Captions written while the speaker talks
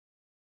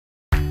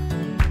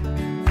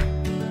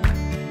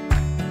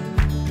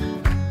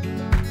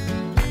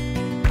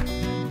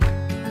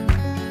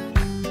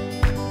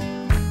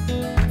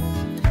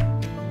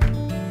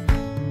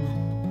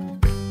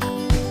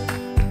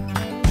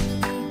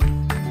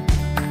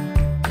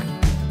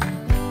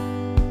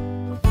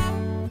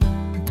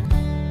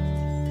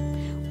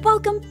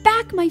Welcome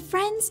back, my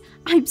friends!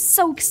 I'm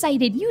so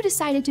excited you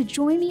decided to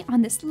join me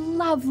on this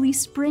lovely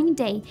spring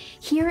day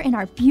here in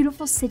our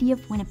beautiful city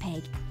of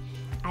Winnipeg.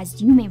 As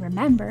you may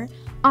remember,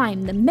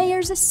 I'm the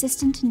mayor's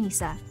assistant,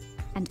 Nisa,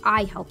 and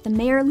I help the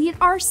mayor lead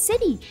our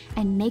city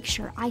and make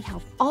sure I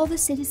help all the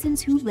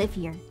citizens who live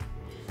here.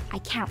 I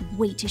can't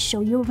wait to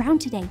show you around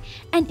today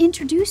and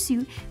introduce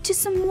you to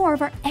some more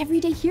of our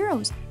everyday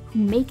heroes who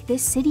make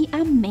this city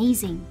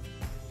amazing.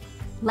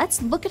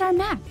 Let's look at our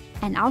map,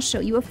 and I'll show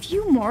you a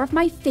few more of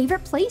my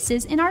favorite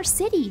places in our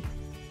city.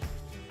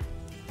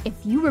 If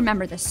you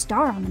remember, the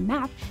star on the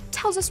map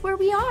tells us where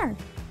we are.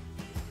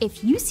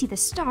 If you see the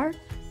star,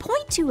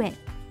 point to it.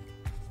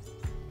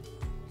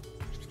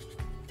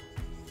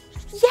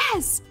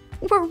 Yes,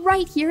 we're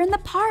right here in the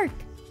park.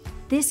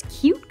 This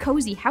cute,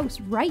 cozy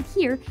house right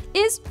here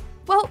is,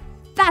 well,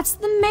 that's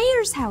the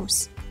mayor's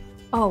house.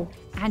 Oh,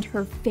 and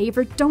her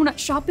favorite donut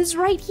shop is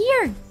right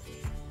here.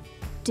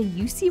 Do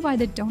you see why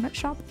the donut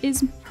shop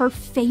is her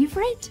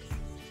favorite?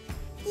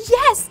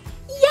 Yes,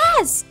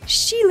 yes!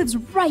 She lives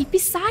right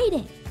beside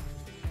it.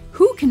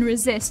 Who can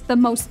resist the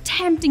most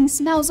tempting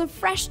smells of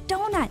fresh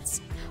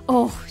donuts?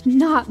 Oh,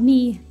 not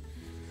me.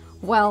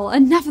 Well,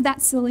 enough of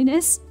that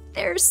silliness.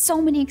 There's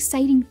so many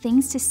exciting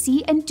things to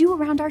see and do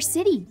around our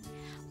city.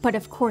 But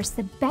of course,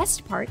 the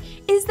best part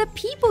is the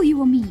people you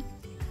will meet.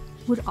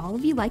 Would all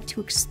of you like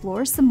to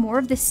explore some more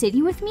of the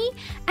city with me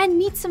and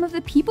meet some of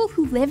the people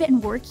who live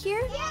and work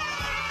here?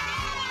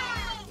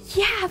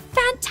 Yeah,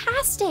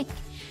 fantastic!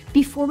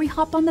 Before we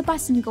hop on the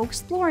bus and go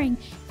exploring,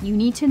 you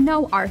need to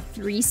know our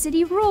 3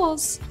 city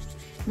rules.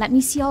 Let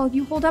me see all of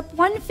you hold up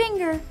one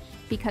finger,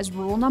 because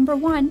rule number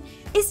 1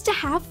 is to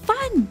have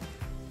fun.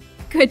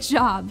 Good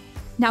job!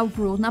 Now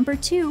rule number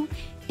 2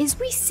 is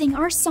we sing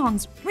our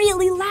songs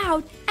really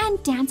loud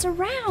and dance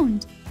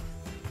around.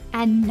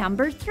 And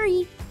number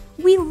 3,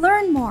 we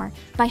learn more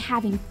by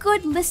having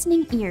good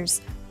listening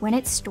ears when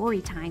it's story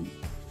time.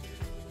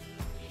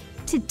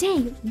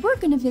 Today, we're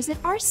going to visit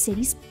our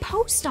city's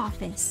post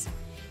office.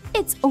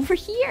 It's over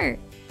here.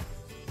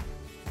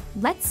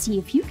 Let's see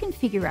if you can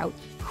figure out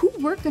who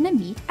we're going to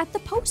meet at the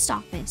post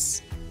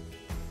office.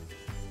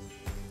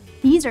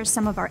 These are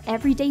some of our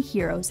everyday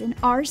heroes in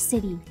our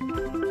city.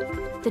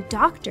 The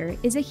doctor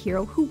is a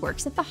hero who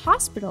works at the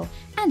hospital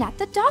and at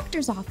the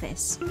doctor's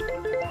office.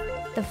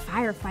 The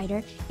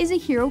firefighter is a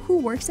hero who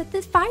works at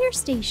the fire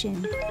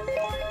station.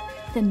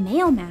 The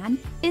mailman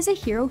is a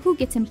hero who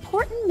gets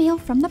important mail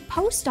from the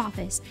post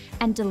office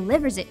and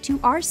delivers it to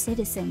our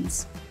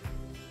citizens.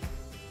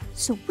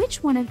 So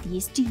which one of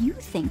these do you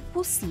think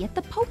we'll see at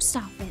the post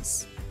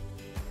office?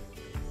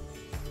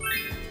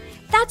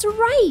 That's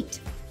right!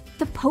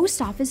 The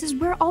post office is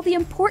where all the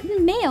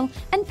important mail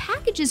and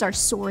packages are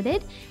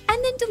sorted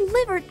and then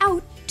delivered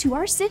out to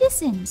our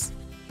citizens.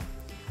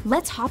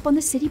 Let's hop on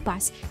the city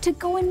bus to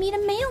go and meet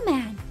a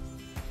mailman.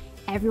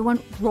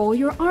 Everyone roll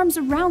your arms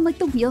around like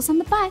the wheels on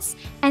the bus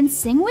and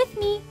sing with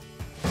me.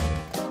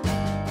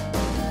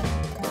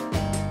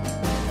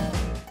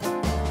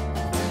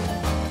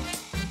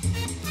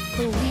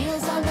 The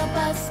wheels on the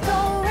bus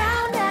go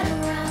round and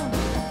around,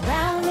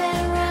 round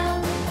and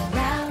around,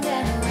 round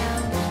and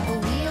around.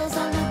 The wheels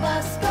on the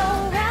bus go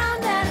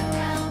round and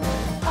around,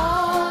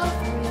 all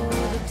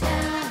through the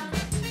town,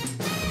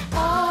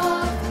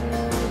 all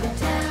through the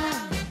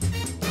town,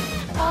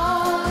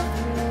 all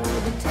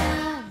through the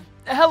town.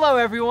 Hello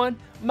everyone,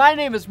 my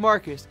name is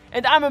Marcus,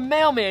 and I'm a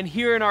mailman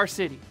here in our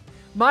city.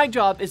 My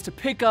job is to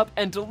pick up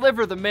and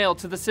deliver the mail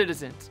to the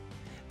citizens.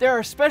 There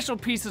are special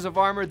pieces of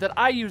armor that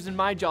I use in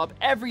my job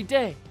every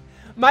day.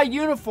 My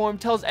uniform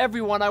tells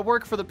everyone I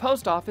work for the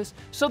post office,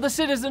 so the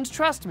citizens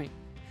trust me.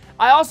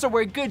 I also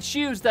wear good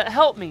shoes that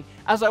help me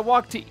as I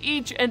walk to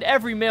each and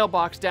every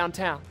mailbox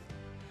downtown.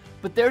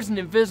 But there's an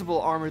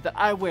invisible armor that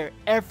I wear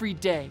every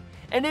day,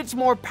 and it's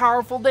more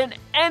powerful than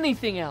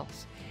anything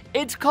else.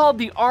 It's called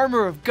the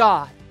armor of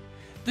God.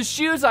 The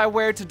shoes I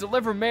wear to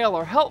deliver mail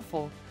are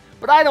helpful,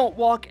 but I don't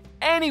walk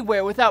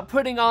anywhere without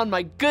putting on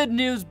my good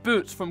news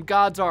boots from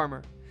God's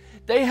armor.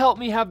 They help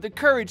me have the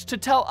courage to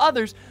tell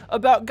others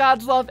about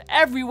God's love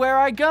everywhere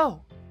I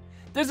go.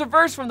 There's a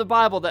verse from the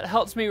Bible that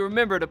helps me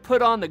remember to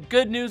put on the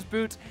good news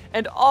boots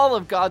and all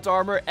of God's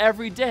armor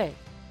every day.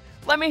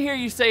 Let me hear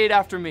you say it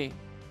after me.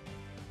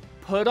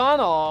 Put on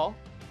all.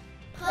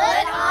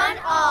 Put on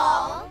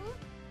all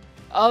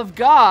Of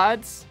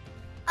God's.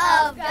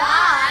 of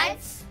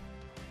God's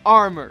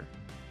Armor.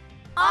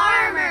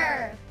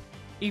 armor.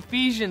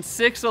 Ephesians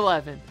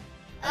 6:11.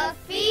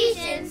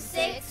 Ephesians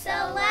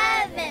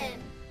 6:11.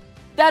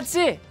 That's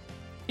it.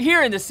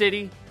 Here in the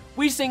city,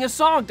 we sing a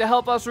song to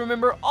help us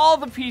remember all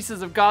the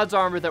pieces of God's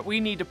armor that we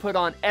need to put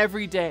on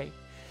every day.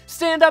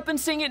 Stand up and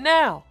sing it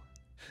now.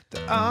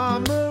 The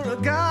armor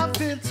of God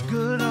fits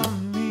good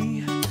on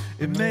me.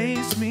 It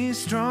makes me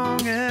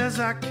strong as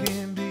I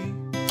can be.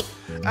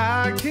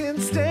 I can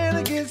stand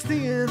against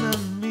the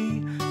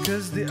enemy,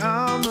 'cause the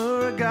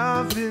armor of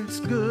God fits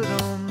good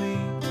on me.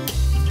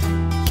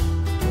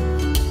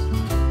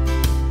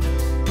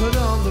 Put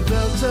on the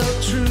belt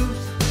of truth,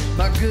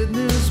 my good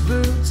news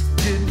boots,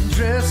 getting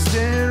dressed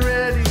and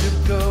ready to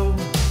go.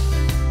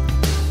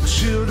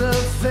 shield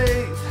of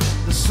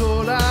faith, the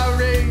sword I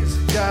raise.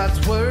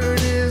 God's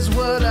word is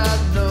what I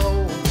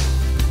know.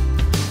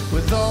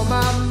 With all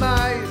my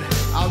might,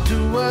 I'll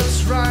do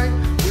what's right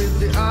with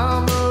the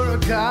armor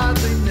of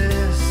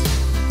godliness.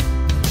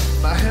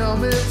 My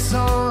helmet's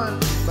on,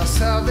 my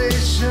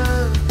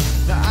salvation.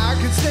 Now I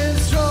can stand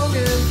strong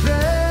and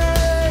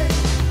pray.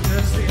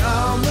 'Cause the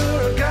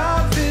armor of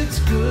God fits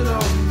good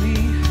on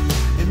me.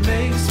 It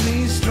makes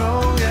me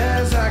strong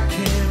as I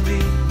can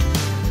be.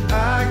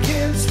 I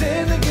can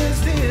stand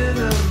against the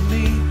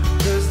enemy.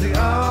 'Cause the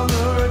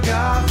armor of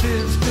God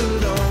fits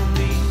good on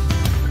me.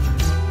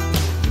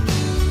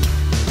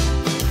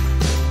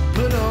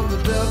 Put on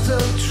the belt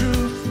of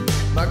truth,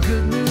 my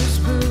good news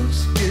boots,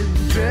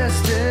 getting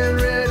dressed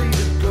and ready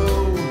to go.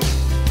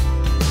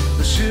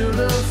 The shield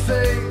of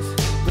faith,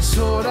 the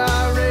sword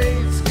I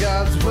raise.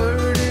 God's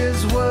word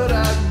is what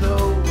I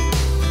know.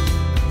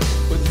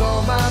 With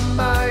all my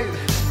might,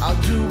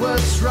 I'll do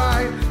what's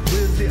right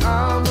with the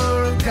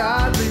armor of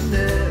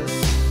godliness.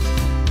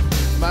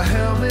 My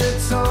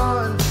helmet's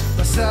on,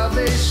 my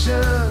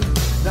salvation.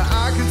 Now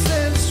I can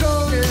stand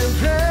strong and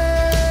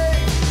pray.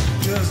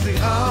 'Cause the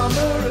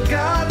armor of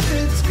God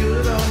fits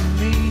good on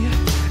me.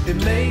 It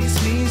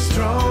makes me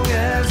strong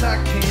as I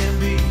can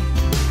be.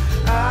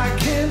 I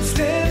can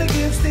stand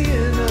against the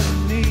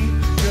enemy.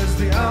 'Cause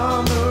the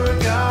armor of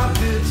God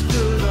fits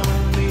good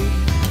on me.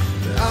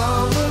 The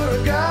armor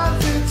of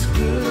God fits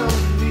good on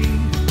me.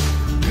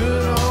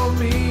 Good on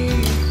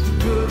me,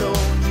 good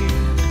on me.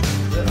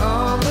 The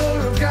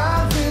armor of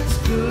God fits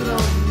good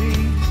on me.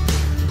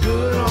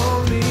 Good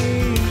on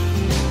me,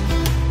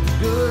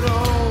 good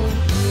on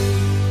me.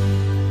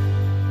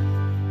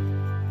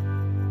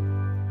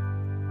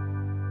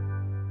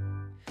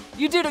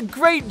 You did a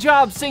great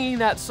job singing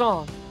that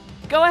song.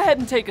 Go ahead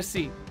and take a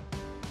seat.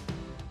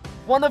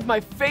 One of my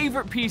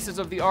favorite pieces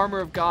of the armor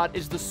of God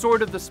is the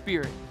sword of the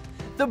Spirit.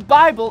 The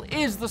Bible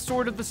is the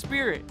sword of the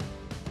Spirit.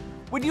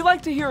 Would you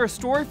like to hear a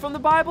story from the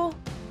Bible?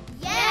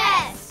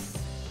 Yes!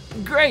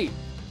 Great!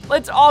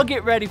 Let's all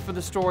get ready for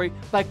the story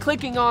by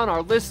clicking on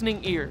our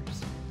listening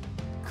ears.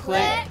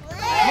 Click,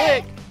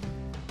 click!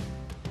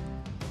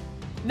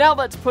 Now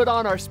let's put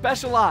on our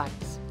special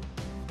eyes.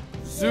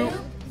 Zoop,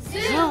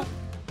 zoop!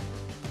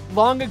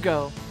 Long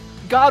ago,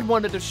 God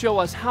wanted to show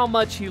us how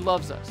much He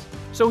loves us,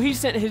 so He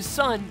sent His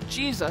Son,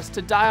 Jesus,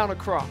 to die on a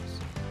cross.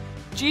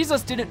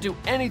 Jesus didn't do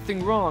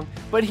anything wrong,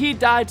 but He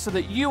died so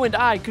that you and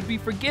I could be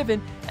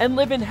forgiven and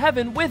live in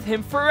heaven with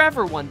Him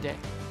forever one day.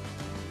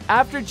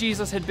 After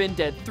Jesus had been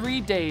dead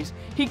 3 days,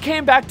 He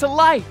came back to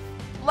life.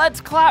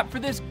 Let's clap for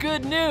this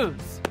good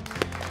news.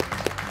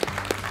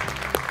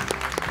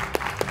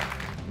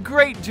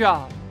 Great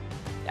job.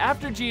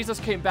 After Jesus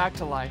came back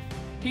to life,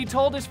 He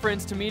told His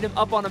friends to meet Him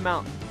up on a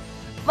mountain.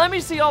 Let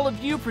me see all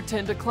of you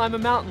pretend to climb a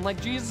mountain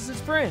like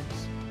Jesus'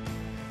 friends.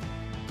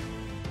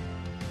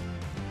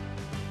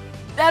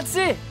 That's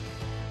it!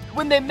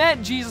 When they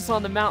met Jesus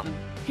on the mountain,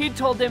 He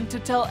told them to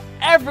tell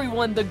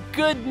everyone the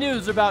good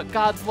news about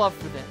God's love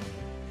for them.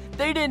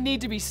 They didn't need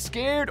to be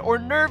scared or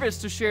nervous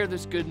to share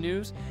this good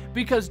news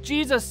because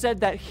Jesus said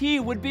that He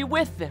would be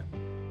with them.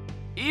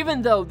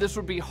 Even though this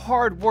would be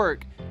hard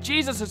work,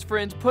 Jesus'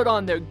 friends put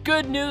on their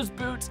good news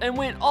boots and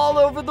went all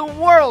over the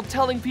world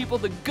telling people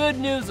the good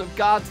news of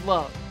God's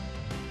love.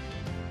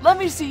 Let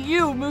me see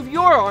you move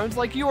your arms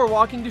like you were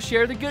walking to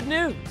share the good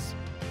news.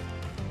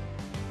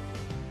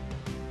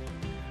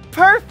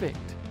 Perfect!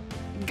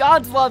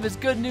 God's love is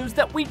good news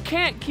that we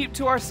can't keep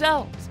to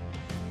ourselves.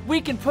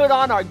 We can put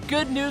on our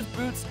good news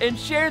boots and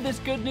share this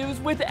good news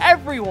with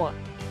everyone.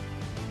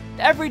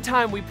 Every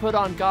time we put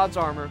on God's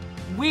armor,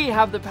 we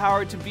have the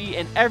power to be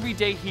an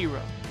everyday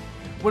hero.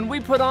 When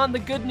we put on the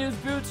good news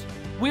boots,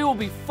 we will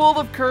be full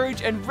of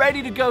courage and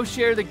ready to go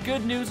share the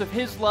good news of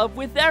His love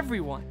with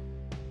everyone.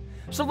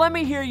 So let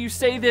me hear you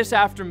say this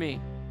after me.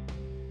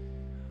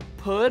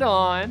 Put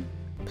on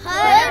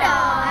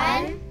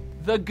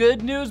the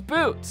good news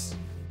boots.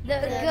 The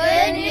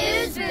good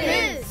news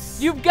boots.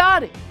 You've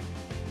got it.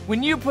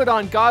 When you put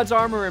on God's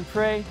armor and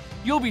pray,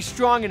 you'll be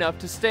strong enough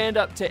to stand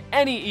up to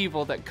any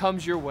evil that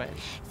comes your way.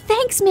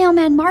 Thanks,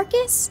 Mailman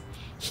Marcus.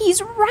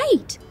 He's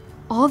right.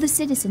 All the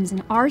citizens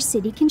in our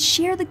city can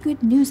share the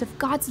good news of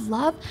God's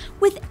love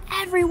with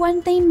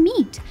everyone they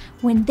meet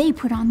when they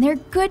put on their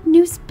good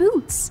news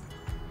boots.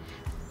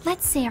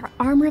 Let's say our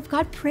Armor of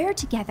God prayer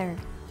together.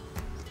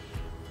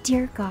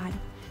 Dear God,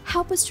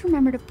 help us to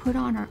remember to put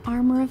on our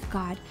armor of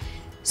God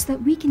so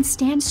that we can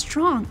stand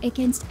strong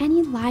against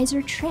any lies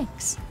or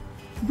tricks.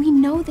 We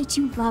know that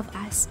you love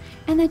us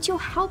and that you'll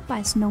help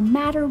us no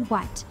matter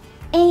what.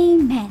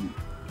 Amen.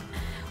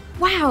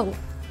 Wow,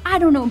 I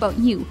don't know about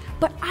you,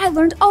 but I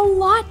learned a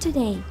lot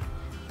today.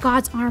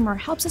 God's armor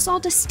helps us all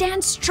to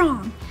stand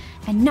strong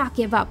and not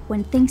give up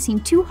when things seem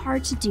too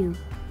hard to do.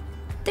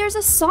 There's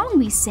a song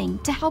we sing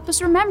to help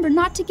us remember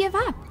not to give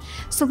up.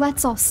 So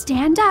let's all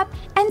stand up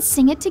and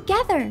sing it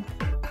together.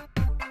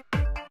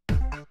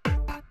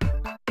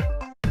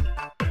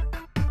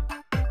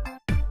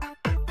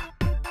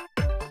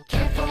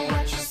 Careful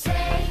what you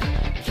say,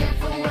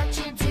 careful what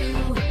you do.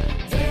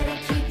 Dare to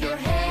keep your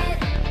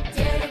head,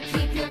 dare to keep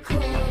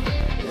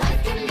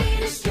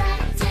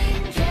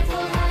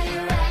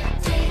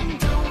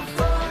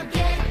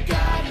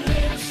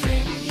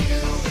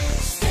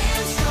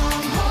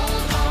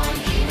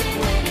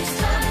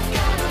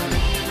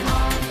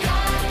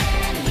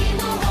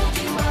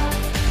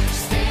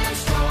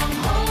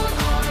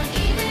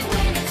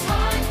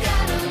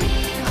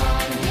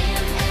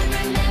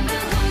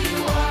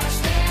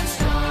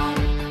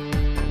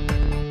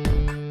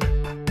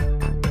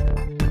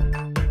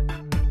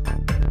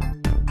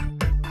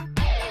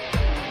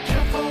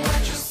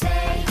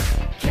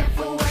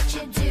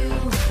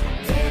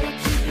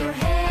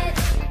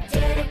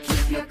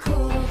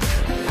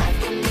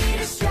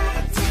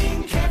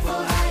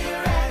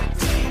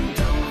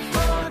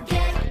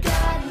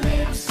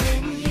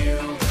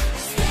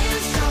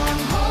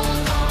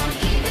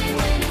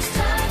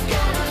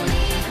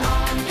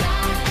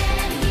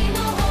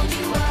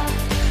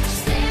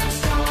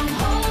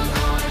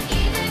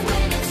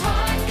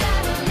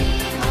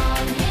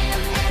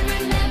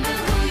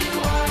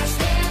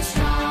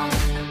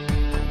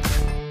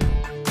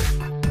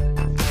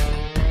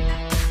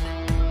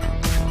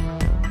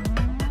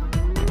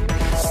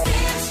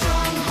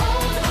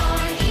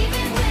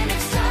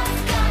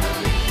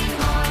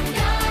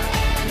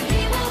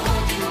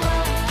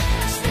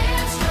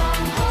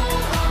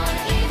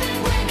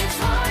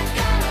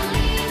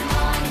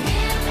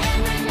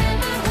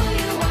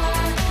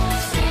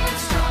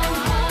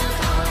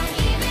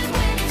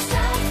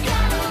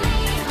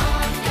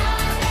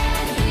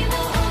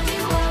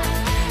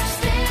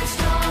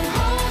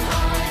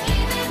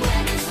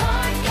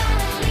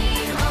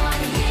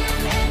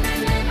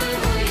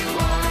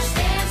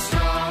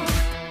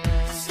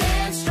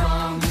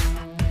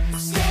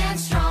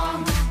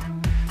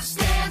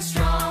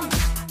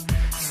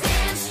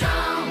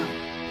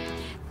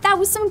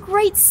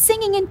great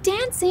singing and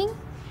dancing.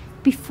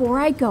 Before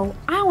I go,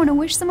 I want to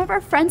wish some of our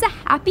friends a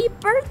happy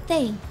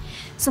birthday.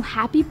 So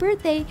happy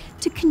birthday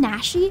to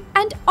Kanashi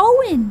and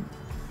Owen.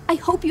 I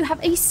hope you have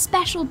a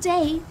special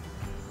day.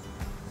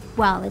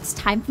 Well, it's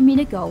time for me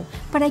to go,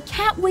 but I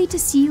can't wait to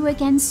see you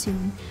again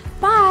soon.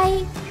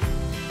 Bye!